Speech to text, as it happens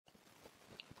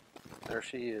There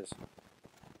she is,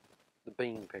 the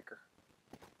bean picker.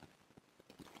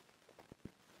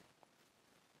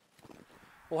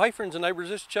 Well, hey friends and neighbors,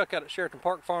 this is Chuck out at Sheraton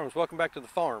Park Farms. Welcome back to the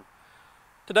farm.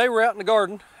 Today we're out in the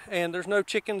garden, and there's no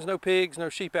chickens, no pigs, no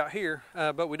sheep out here,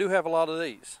 but we do have a lot of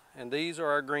these, and these are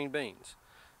our green beans.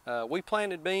 We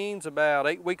planted beans about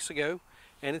 8 weeks ago,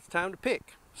 and it's time to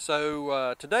pick.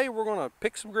 So today we're going to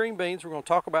pick some green beans. We're going to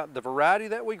talk about the variety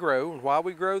that we grow and why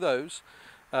we grow those.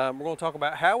 We're going to talk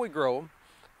about how we grow them,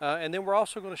 and then we're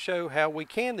also going to show how we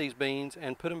can these beans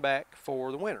and put them back for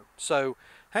the winter. So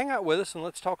hang out with us and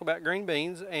let's talk about green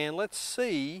beans, and let's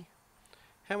see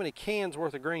how many cans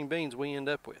worth of green beans we end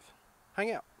up with. Hang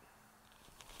out.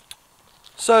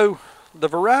 So the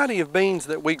variety of beans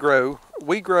that we grow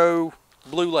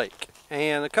Blue Lake,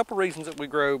 and a couple reasons that we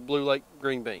grow Blue Lake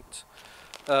green beans.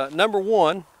 Number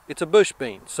one, it's a bush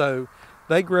bean, so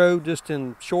they grow just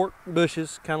in short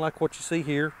bushes, kind of like what you see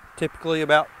here, typically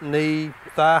about knee,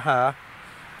 thigh high.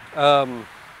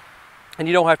 And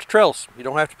you don't have to trellis. You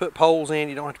don't have to put poles in.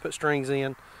 You don't have to put strings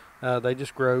in. They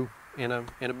just grow in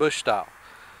a bush style.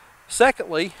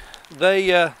 Secondly, they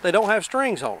don't have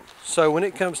strings on them. So when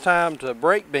it comes time to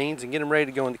break beans and get them ready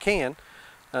to go in the can,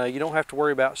 you don't have to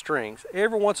worry about strings.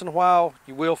 Every once in a while,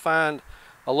 you will find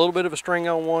a little bit of a string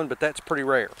on one, but that's pretty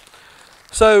rare.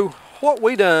 So what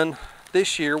we done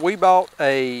this year, we bought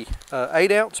a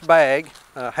 8-ounce bag,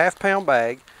 a half-pound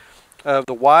bag of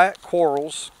the white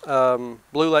quarts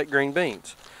Blue Lake green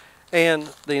beans. And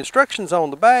the instructions on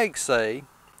the bag say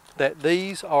that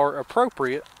these are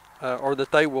appropriate, or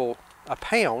that they will, a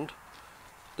pound,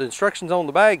 the instructions on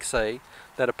the bag say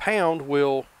that a pound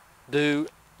will do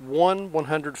one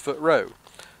 100-foot row.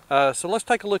 So let's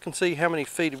take a look and see how many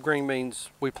feet of green beans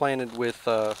we planted with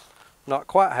not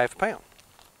quite half a pound.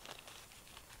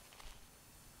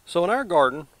 So in our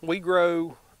garden, we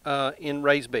grow in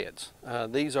raised beds.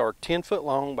 These are 10-foot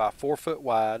long by 4-foot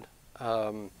wide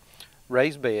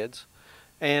raised beds.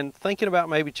 And thinking about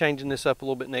maybe changing this up a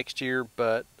little bit next year,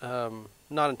 but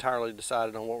not entirely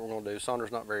decided on what we're going to do.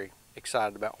 Sondra's not very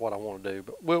excited about what I want to do,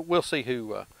 but we'll see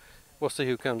who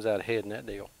comes out ahead in that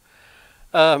deal.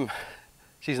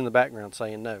 She's in the background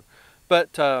saying no.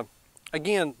 But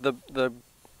again, the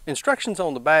instructions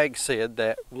on the bag said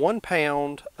that 1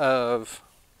 pound of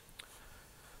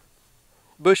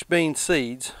bush bean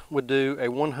seeds would do a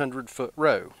 100-foot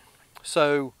row.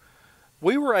 So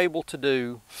we were able to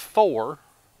do 4.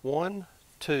 We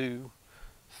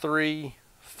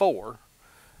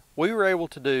were able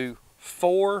to do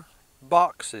 4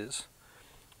 boxes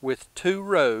with 2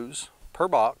 rows per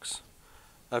box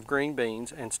of green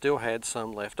beans and still had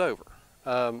some left over.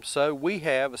 So we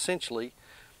have essentially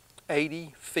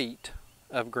 80 feet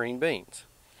of green beans.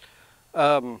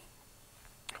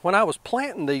 When I was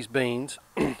planting these beans,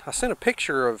 I sent a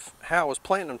picture of how I was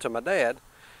planting them to my dad,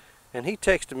 and he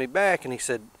texted me back and he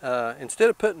said, instead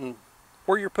of putting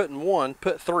where you're putting 1,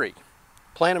 put 3.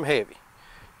 Plant them heavy.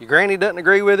 Your granny doesn't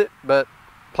agree with it, but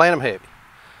plant them heavy.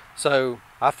 So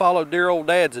I followed dear old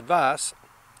Dad's advice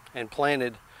and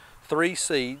planted 3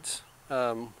 seeds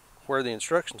where the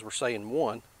instructions were saying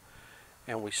 1,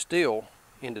 and we still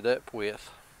ended up with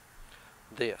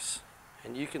this.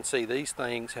 And you can see these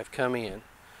things have come in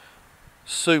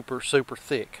super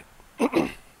thick. A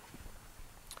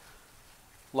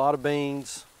lot of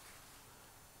beans.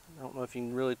 I don't know if you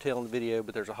can really tell in the video,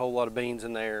 but there's a whole lot of beans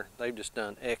in there. They've just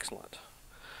done excellent.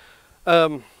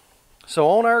 So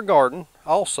on our garden,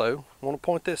 also, I want to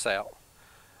point this out.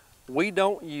 We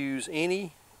don't use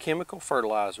any chemical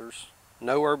fertilizers,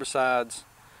 no herbicides,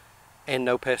 and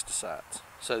no pesticides.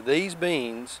 So these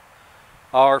beans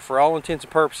are, for all intents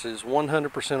and purposes,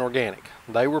 100% organic.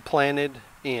 They were planted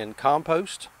in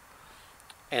compost,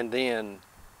 and then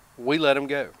we let them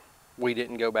go. We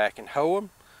didn't go back and hoe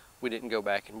them. We didn't go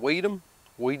back and weed them.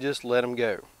 We just let them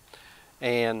go.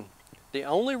 And the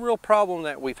only real problem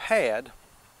that we've had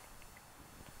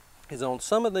is on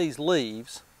some of these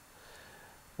leaves.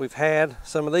 We've had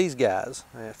some of these guys,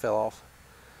 it fell off,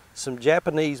 some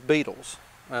Japanese beetles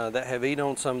that have eaten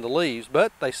on some of the leaves,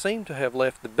 but they seem to have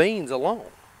left the beans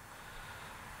alone.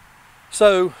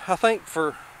 So I think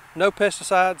for no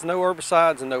pesticides, no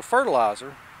herbicides, and no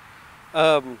fertilizer,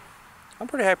 I'm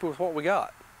pretty happy with what we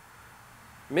got.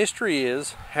 Mystery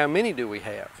is, how many do we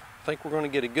have? I think we're going to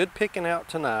get a good picking out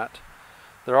tonight.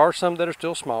 There are some that are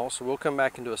still small, so we'll come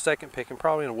back and do a second picking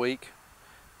probably in a week,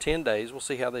 10 days. We'll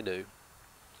see how they do.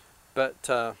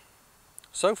 But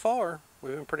so far,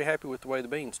 we've been pretty happy with the way the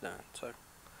beans done. So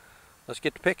let's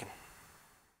get to picking.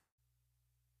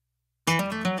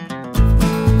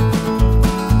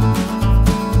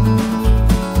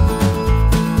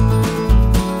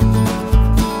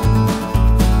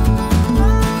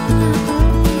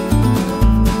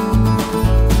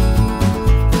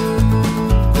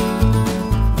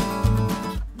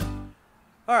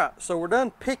 So we're done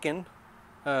picking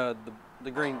the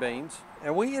green beans,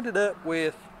 and we ended up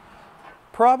with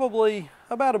probably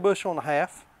about 1.5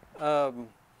 bushels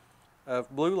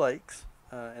of Blue Lakes.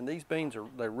 And these beans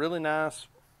they're really nice.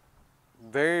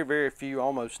 Very, very few,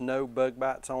 almost no bug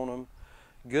bites on them.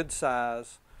 Good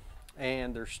size,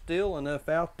 and there's still enough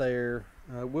out there.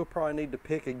 We'll probably need to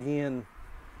pick again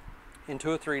in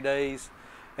 2 or 3 days,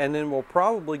 and then we'll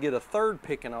probably get a third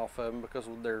picking off of them, because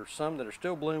there's some that are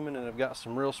still blooming and have got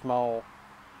some real small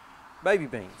baby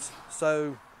beans.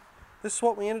 So this is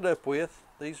what we ended up with.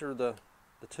 These are the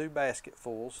 2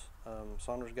 basketfuls.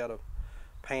 Saunders got a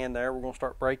pan there. We're going to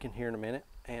start breaking here in a minute,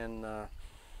 and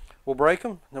we'll break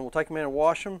them, then we'll take them in and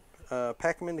wash them,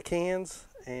 pack them into cans,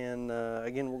 and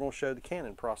again, we're going to show the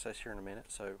canning process here in a minute,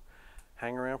 so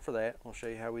hang around for that. We'll show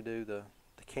you how we do the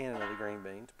canning of the green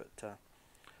beans. But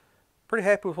pretty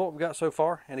happy with what we've got so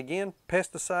far. And again,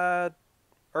 pesticide,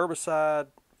 herbicide,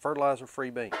 fertilizer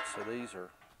free beans. So these are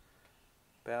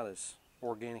about as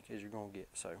organic as you're going to get.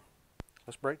 So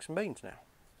let's break some beans now.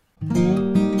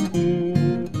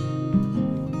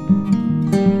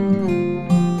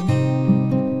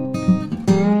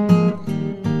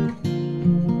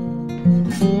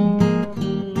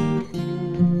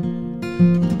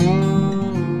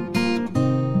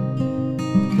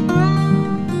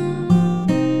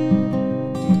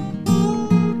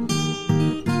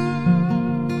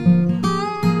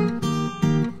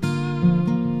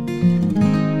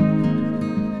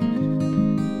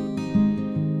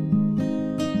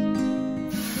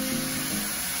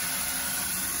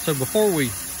 So before we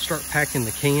start packing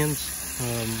the cans,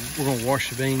 we're going to wash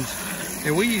the beans.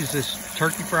 And we use this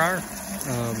turkey fryer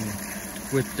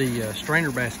with the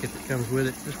strainer basket that comes with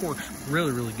it. This works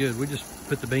really, really good. We just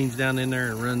put the beans down in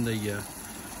there and run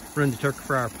the turkey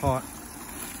fryer pot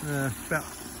about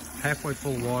halfway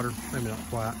full of water, maybe not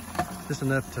quite, just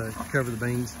enough to cover the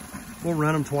beans. We'll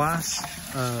run them twice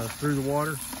through the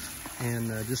water, and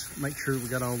just make sure we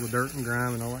got all the dirt and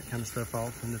grime and all that kind of stuff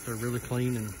off, and if they're really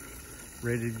clean and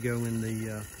ready to go in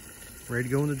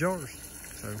the jars.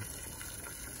 So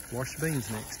wash the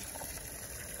beans next.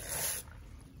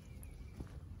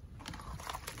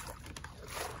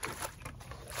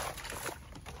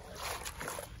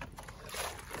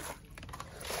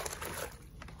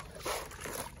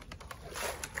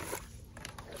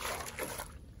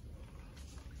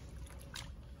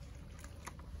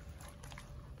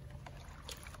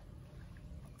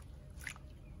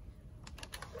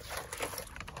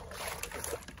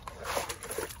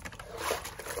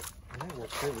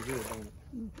 Really good, don't it?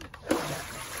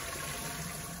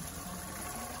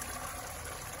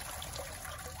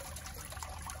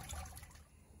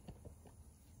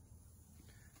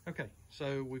 Okay,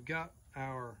 so we've got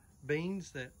our beans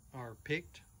that are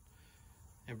picked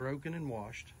and broken and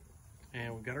washed,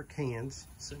 and we've got our cans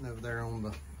sitting over there on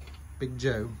the Big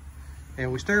Joe,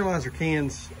 and we sterilize our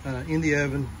cans in the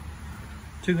oven,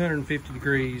 250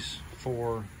 degrees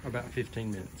for about 15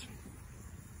 minutes.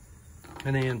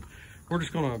 And then we're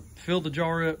just going to fill the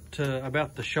jar up to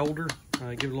about the shoulder,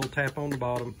 give it a little tap on the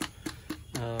bottom,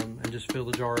 and just fill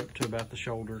the jar up to about the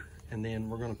shoulder. And then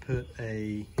we're going to put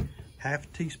a half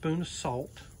teaspoon of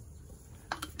salt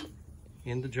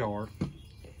in the jar.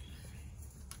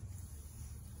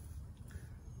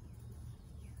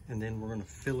 And then we're going to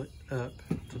fill it up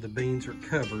till the beans are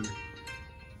covered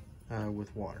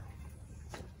with water.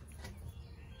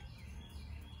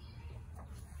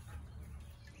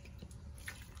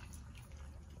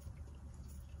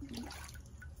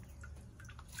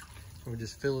 We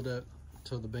just fill it up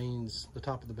till the beans, the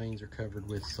top of the beans are covered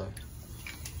with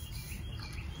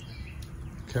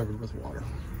water.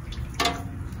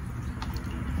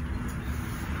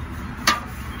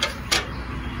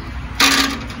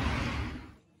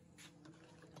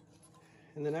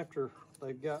 And then after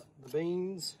they've got the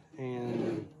beans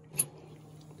and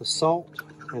the salt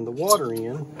and the water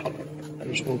in,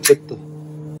 I'm just going to put the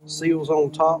seals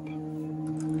on top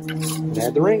and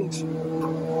add the rings.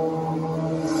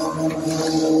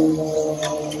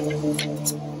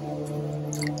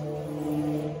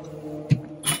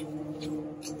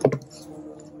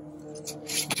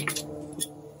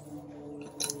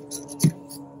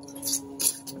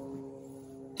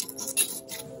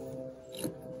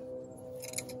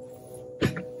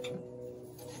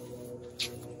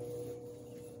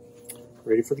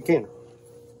 Ready for the canner.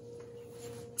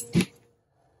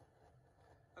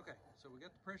 Okay, so we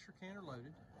got the pressure canner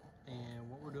loaded, and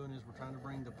what we're doing is we're trying to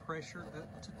bring the pressure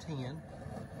up to 10.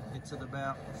 It's at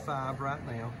about 5 right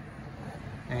now,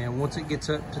 and once it gets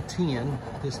up to 10,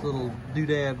 this little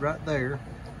doodad right there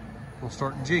will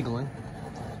start jiggling,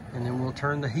 and then we'll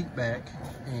turn the heat back,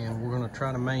 and we're going to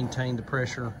try to maintain the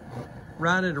pressure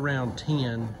right at around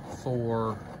 10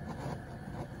 for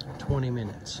 20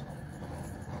 minutes.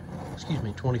 Excuse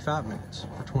me, 25 minutes,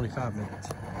 for 25 minutes.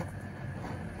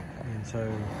 And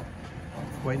so,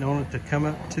 waiting on it to come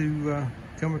up to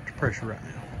pressure right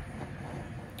now.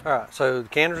 All right, so the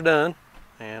canner's done,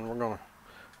 and we've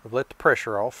let the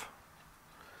pressure off.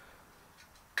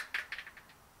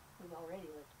 We've already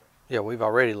let the pressure. Yeah, we've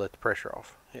already let the pressure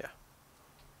off. Yeah.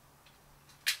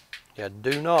 Yeah,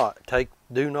 do not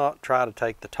try to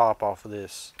take the top off of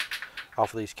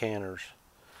these canners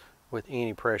with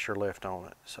any pressure left on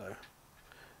it. So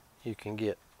you can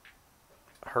get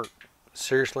hurt,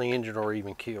 seriously injured, or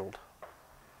even killed.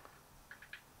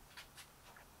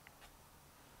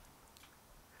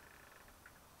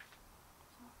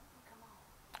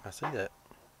 I see that.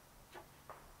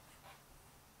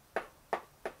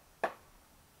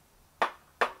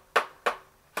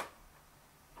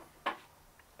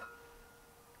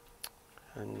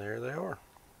 And there they are.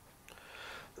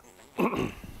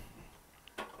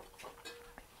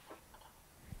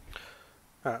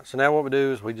 Alright, so now what we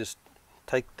do is we just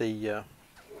take the,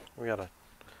 we got a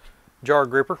jar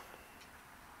gripper,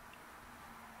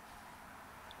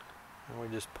 and we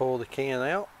just pull the can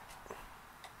out.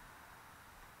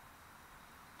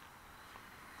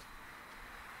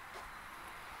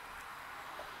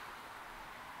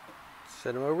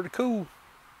 Set them over to cool.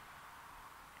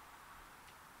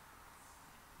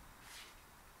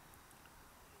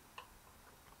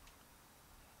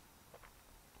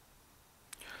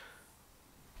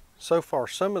 So far,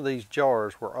 some of these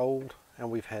jars were old, and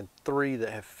we've had 3 that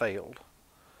have failed.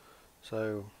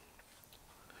 So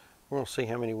we're going to see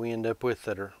how many we end up with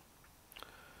that are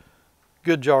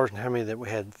good jars and how many that we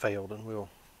had failed, and we'll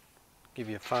give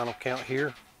you a final count here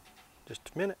in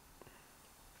just a minute.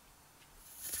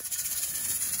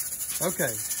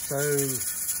 Okay, so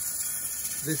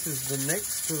this is the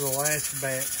next to the last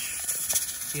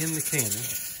batch in the canner,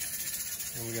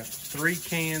 and we got 3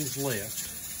 cans left.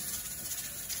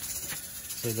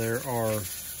 So there are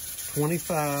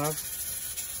 25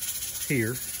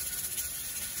 here,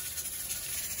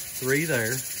 3 there,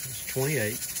 that's 28.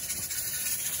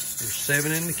 There's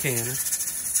 7 in the canner,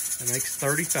 that makes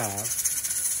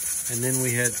 35. And then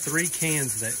we had 3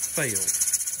 cans that failed.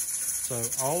 So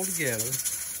altogether,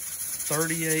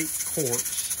 38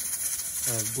 quarts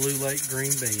of Blue Lake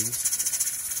green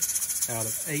beans out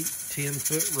of 8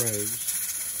 10-foot rows.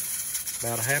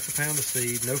 About a ½ pound of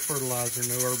seed, no fertilizer,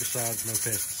 no herbicides, no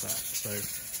pesticides. So,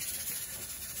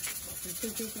 and 2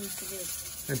 pickings to go.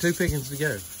 And 2 pickings to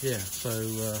go. Yeah. So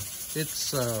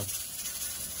it's a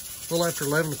little after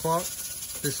 11 o'clock.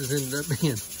 This has ended up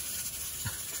being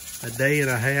a day and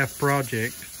a half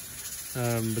project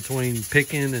between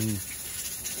picking and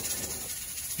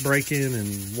breaking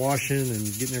and washing and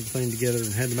getting everything together,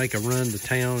 and had to make a run to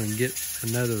town and get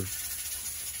another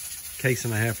case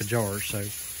and a half of jars. So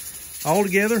all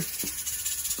together,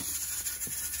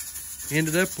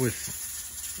 ended up with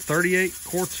 38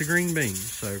 quarts of green beans.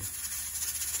 So I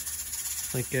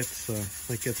think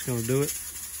that's going to do it.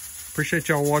 Appreciate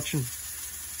y'all watching.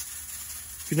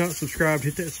 If you're not subscribed,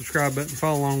 hit that subscribe button.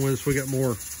 Follow along with us. We got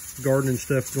more gardening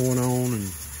stuff going on,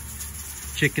 and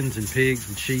chickens and pigs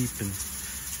and sheep, and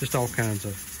just all kinds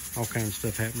of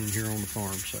stuff happening here on the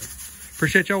farm. So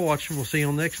appreciate y'all watching. We'll see you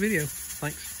on the next video.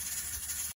 Thanks.